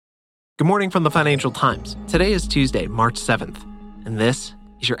Good morning from the Financial Times. Today is Tuesday, March 7th, and this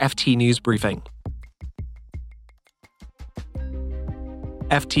is your FT News Briefing.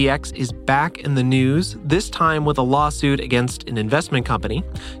 FTX is back in the news, this time with a lawsuit against an investment company.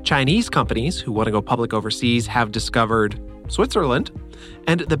 Chinese companies who want to go public overseas have discovered Switzerland,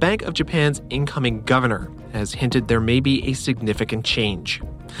 and the Bank of Japan's incoming governor has hinted there may be a significant change.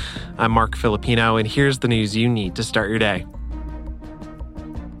 I'm Mark Filipino, and here's the news you need to start your day.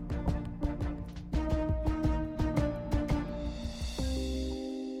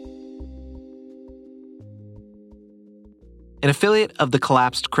 An affiliate of the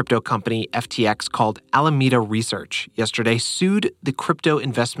collapsed crypto company FTX called Alameda Research yesterday sued the crypto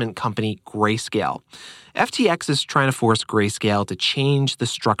investment company Grayscale. FTX is trying to force Grayscale to change the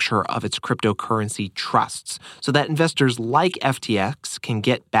structure of its cryptocurrency trusts so that investors like FTX can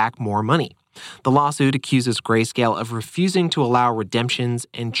get back more money. The lawsuit accuses Grayscale of refusing to allow redemptions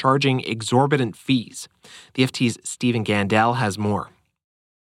and charging exorbitant fees. The FT's Stephen Gandel has more.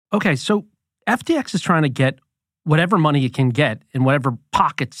 Okay, so FTX is trying to get whatever money it can get in whatever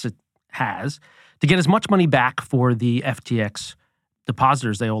pockets it has to get as much money back for the FTX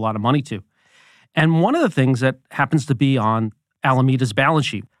depositors they owe a lot of money to. And one of the things that happens to be on Alameda's balance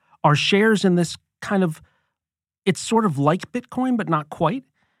sheet are shares in this kind of, it's sort of like Bitcoin, but not quite.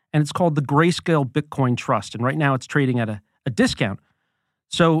 And it's called the Grayscale Bitcoin Trust. And right now it's trading at a discount.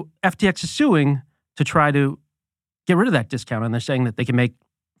 So FTX is suing to try to get rid of that discount. And they're saying that they can make,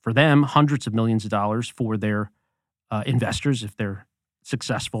 for them, hundreds of millions of dollars for their investors if they're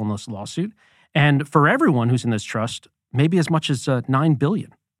successful in this lawsuit. And for everyone who's in this trust, maybe as much as $9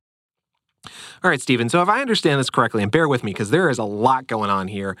 billion. All right, Stephen. So if I understand this correctly, and bear with me because there is a lot going on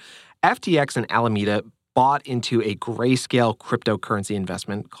here, FTX and Alameda bought into a Grayscale cryptocurrency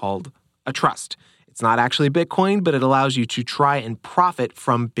investment called a trust. It's not actually Bitcoin, but it allows you to try and profit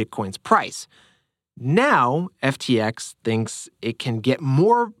from Bitcoin's price. Now, FTX thinks it can get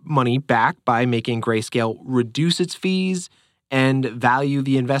more money back by making Grayscale reduce its fees and value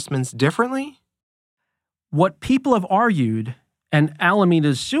the investments differently? What people have argued, and Alameda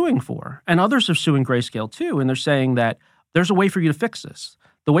is suing for, and others are suing Grayscale too, and they're saying that there's a way for you to fix this.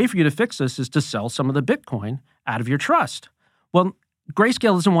 The way for you to fix this is to sell some of the Bitcoin out of your trust. Well,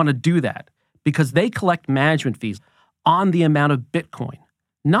 Grayscale doesn't want to do that because they collect management fees on the amount of Bitcoin,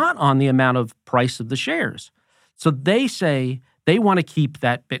 not on the amount of price of the shares. So they say they want to keep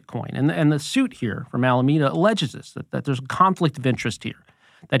that Bitcoin. And the suit here from Alameda alleges this, that there's a conflict of interest here,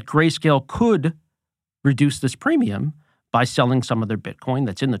 that Grayscale could reduce this premium by selling some of their Bitcoin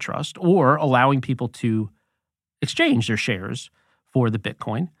that's in the trust or allowing people to exchange their shares for the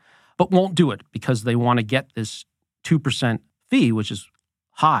Bitcoin, but won't do it because they want to get this 2% fee, which is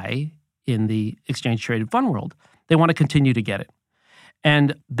high in the exchange-traded fund world. They want to continue to get it.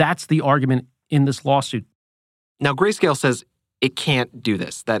 And that's the argument in this lawsuit. Now, Grayscale says it can't do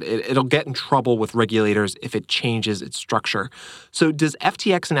this, that it'll get in trouble with regulators if it changes its structure. So does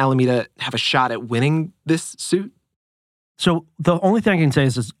FTX and Alameda have a shot at winning this suit? So the only thing I can say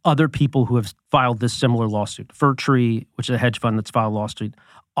is there's other people who have filed this similar lawsuit. Furtree, which is a hedge fund that's filed a lawsuit.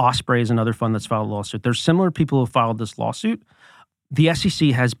 Osprey is another fund that's filed a lawsuit. There's similar people who have filed this lawsuit. The SEC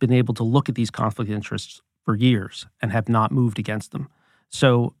has been able to look at these conflict of interests for years and have not moved against them.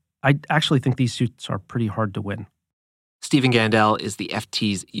 So I actually think these suits are pretty hard to win. Stephen Gandel is the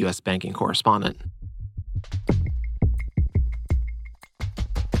FT's U.S. banking correspondent.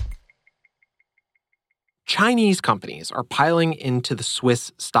 Chinese companies are piling into the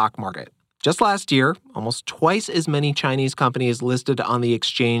Swiss stock market. Just last year, almost twice as many Chinese companies listed on the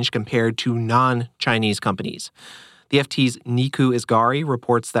exchange compared to non-Chinese companies. The FT's Niku Isgari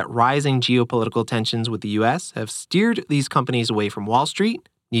reports that rising geopolitical tensions with the U.S. have steered these companies away from Wall Street.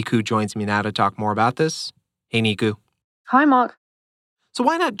 Niku joins me now to talk more about this. Hey, Niku. Hi, Mark. So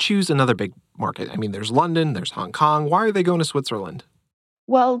why not choose another big market? I mean, there's London, there's Hong Kong. Why are they going to Switzerland?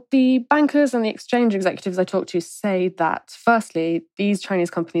 Well, the bankers and the exchange executives I talked to say that, firstly, these Chinese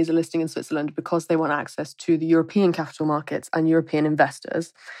companies are listing in Switzerland because they want access to the European capital markets and European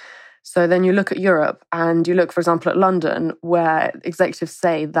investors. So then you look at Europe and you look, for example, at London, where executives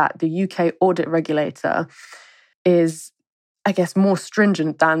say that the UK audit regulator is, I guess, more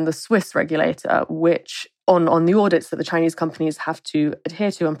stringent than the Swiss regulator, which on the audits that the Chinese companies have to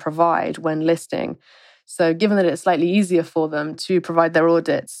adhere to and provide when listing. So given that it's slightly easier for them to provide their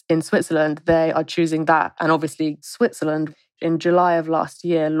audits in Switzerland, they are choosing that. And obviously Switzerland, in July of last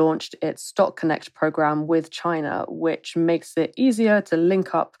year, launched its Stock Connect program with China, which makes it easier to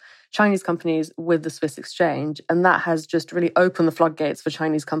link up Chinese companies with the Swiss exchange. And that has just really opened the floodgates for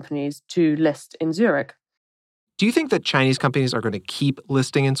Chinese companies to list in Zurich. Do you think that Chinese companies are going to keep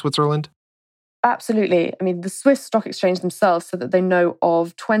listing in Switzerland? Absolutely. I mean, the Swiss Stock Exchange themselves said that they know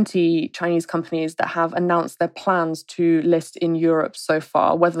of 20 Chinese companies that have announced their plans to list in Europe so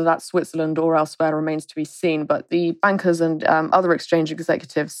far. Whether that's Switzerland or elsewhere remains to be seen. But the bankers and other exchange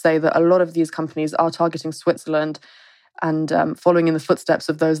executives say that a lot of these companies are targeting Switzerland and following in the footsteps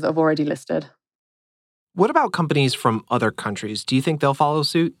of those that have already listed. What about companies from other countries? Do you think they'll follow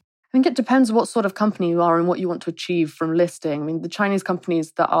suit? I think it depends what sort of company you are and what you want to achieve from listing. I mean, the Chinese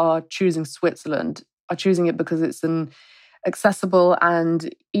companies that are choosing Switzerland are choosing it because it's an accessible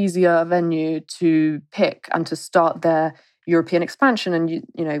and easier venue to pick and to start their European expansion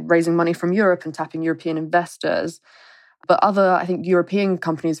and, raising money from Europe and tapping European investors. But other, I think, European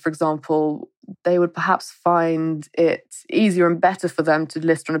companies, for example, they would perhaps find it easier and better for them to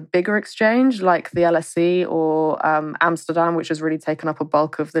list on a bigger exchange like the LSE or Amsterdam, which has really taken up a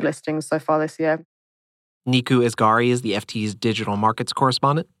bulk of the listings so far this year. Niku Asgari is the FT's digital markets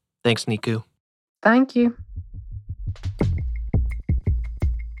correspondent. Thanks, Niku. Thank you.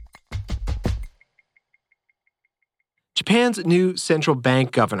 Japan's new central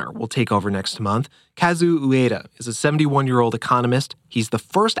bank governor will take over next month. Kazuo Ueda is a 71-year-old economist. He's the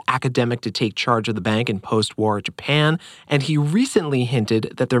first academic to take charge of the bank in post-war Japan, and he recently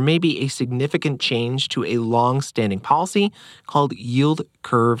hinted that there may be a significant change to a long-standing policy called yield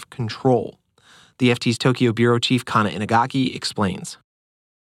curve control. The FT's Tokyo bureau chief Kana Inagaki explains.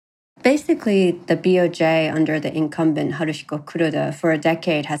 Basically, the BOJ under the incumbent Haruhiko Kuroda for a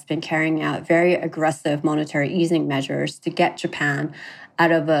decade has been carrying out very aggressive monetary easing measures to get Japan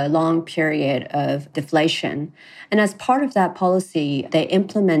out of a long period of deflation. And as part of that policy, they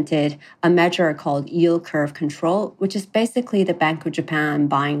implemented a measure called yield curve control, which is basically the Bank of Japan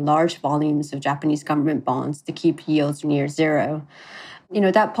buying large volumes of Japanese government bonds to keep yields near zero.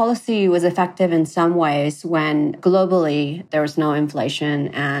 That policy was effective in some ways when globally there was no inflation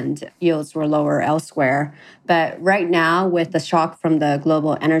and yields were lower elsewhere. But right now, with the shock from the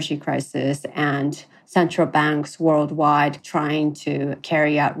global energy crisis and central banks worldwide trying to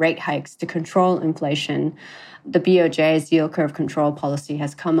carry out rate hikes to control inflation, the BOJ's yield curve control policy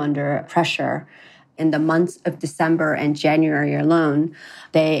has come under pressure. In the months of December and January alone,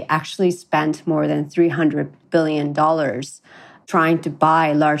 they actually spent more than $300 billion trying to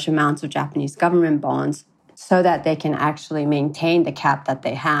buy large amounts of Japanese government bonds so that they can actually maintain the cap that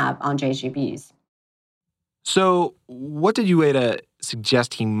they have on JGBs. So what did Ueda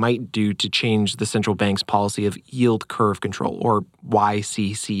suggest he might do to change the central bank's policy of yield curve control, or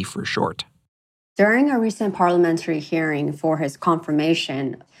YCC for short? During a recent parliamentary hearing for his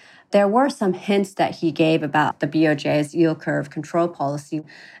confirmation, there were some hints that he gave about the BOJ's yield curve control policy.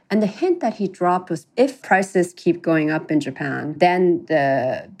 And the hint that he dropped was if prices keep going up in Japan, then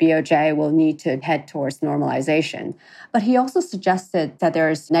the BOJ will need to head towards normalization. But he also suggested that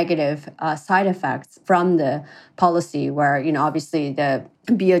there's negative side effects from the policy where, obviously the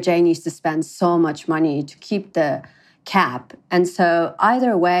BOJ needs to spend so much money to keep the cap. And so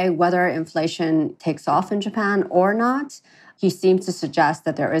either way, whether inflation takes off in Japan or not, he seems to suggest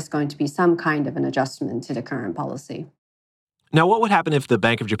that there is going to be some kind of an adjustment to the current policy. Now, what would happen if the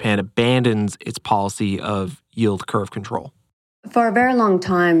Bank of Japan abandons its policy of yield curve control? For a very long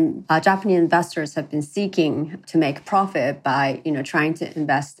time, Japanese investors have been seeking to make profit by, trying to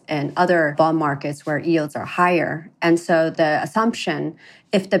invest in other bond markets where yields are higher. And so the assumption,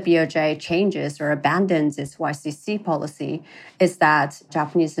 if the BOJ changes or abandons its YCC policy, is that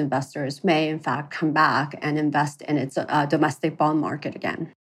Japanese investors may, in fact, come back and invest in its domestic bond market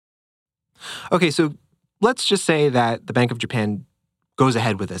again. Okay, so let's just say that the Bank of Japan goes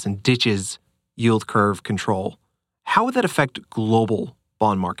ahead with this and ditches yield curve control. How would that affect global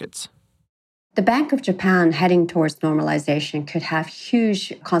bond markets? The Bank of Japan heading towards normalization could have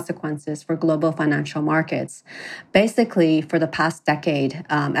huge consequences for global financial markets. Basically, for the past decade,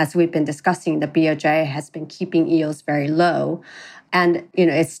 as we've been discussing, the BOJ has been keeping yields very low. And,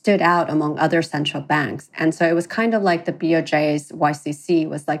 it stood out among other central banks. And so it was kind of like the BOJ's YCC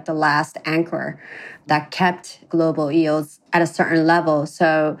was like the last anchor that kept global yields at a certain level.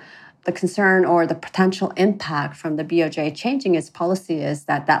 So the concern or the potential impact from the BOJ changing its policy is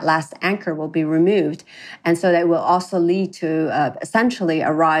that that last anchor will be removed. And so that will also lead to essentially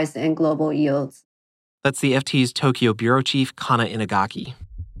a rise in global yields. That's the FT's Tokyo bureau chief, Kana Inagaki.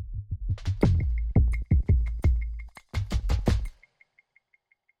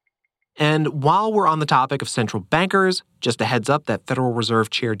 And while we're on the topic of central bankers, just a heads up that Federal Reserve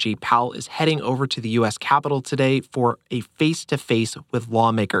Chair Jay Powell is heading over to the U.S. Capitol today for a face-to-face with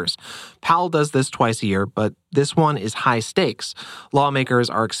lawmakers. Powell does this twice a year, but this one is high stakes. Lawmakers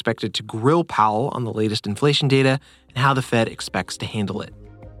are expected to grill Powell on the latest inflation data and how the Fed expects to handle it.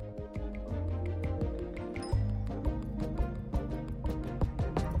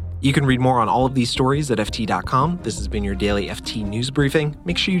 You can read more on all of these stories at FT.com. This has been your daily FT News Briefing.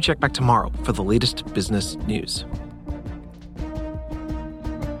 Make sure you check back tomorrow for the latest business news.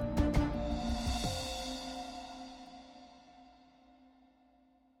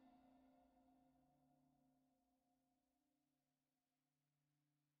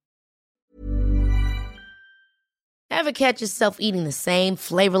 Ever catch yourself eating the same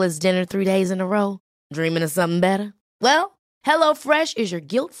flavorless dinner 3 days in a row? Dreaming of something better? Well, HelloFresh is your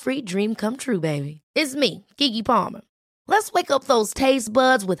guilt-free dream come true, baby. It's me, Keke Palmer. Let's wake up those taste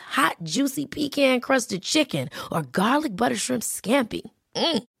buds with hot, juicy pecan-crusted chicken or garlic butter shrimp scampi.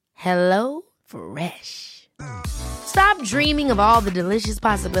 Hello Fresh. Stop dreaming of all the delicious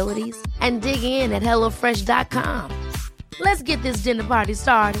possibilities and dig in at HelloFresh.com. Let's get this dinner party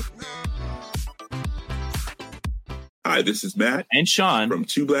started. Hi, this is Matt and Sean from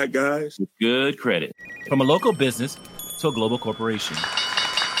Two Black Guys with Good Credit. From a local business to a global corporation.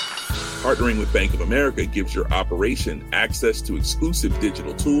 Partnering with Bank of America gives your operation access to exclusive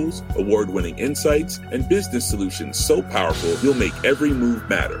digital tools, award-winning insights, and business solutions so powerful you'll make every move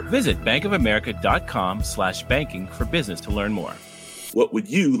matter. Visit bankofamerica.com/banking for business to learn more. What would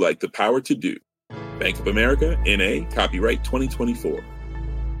you like the power to do? Bank of America, N.A., copyright 2024.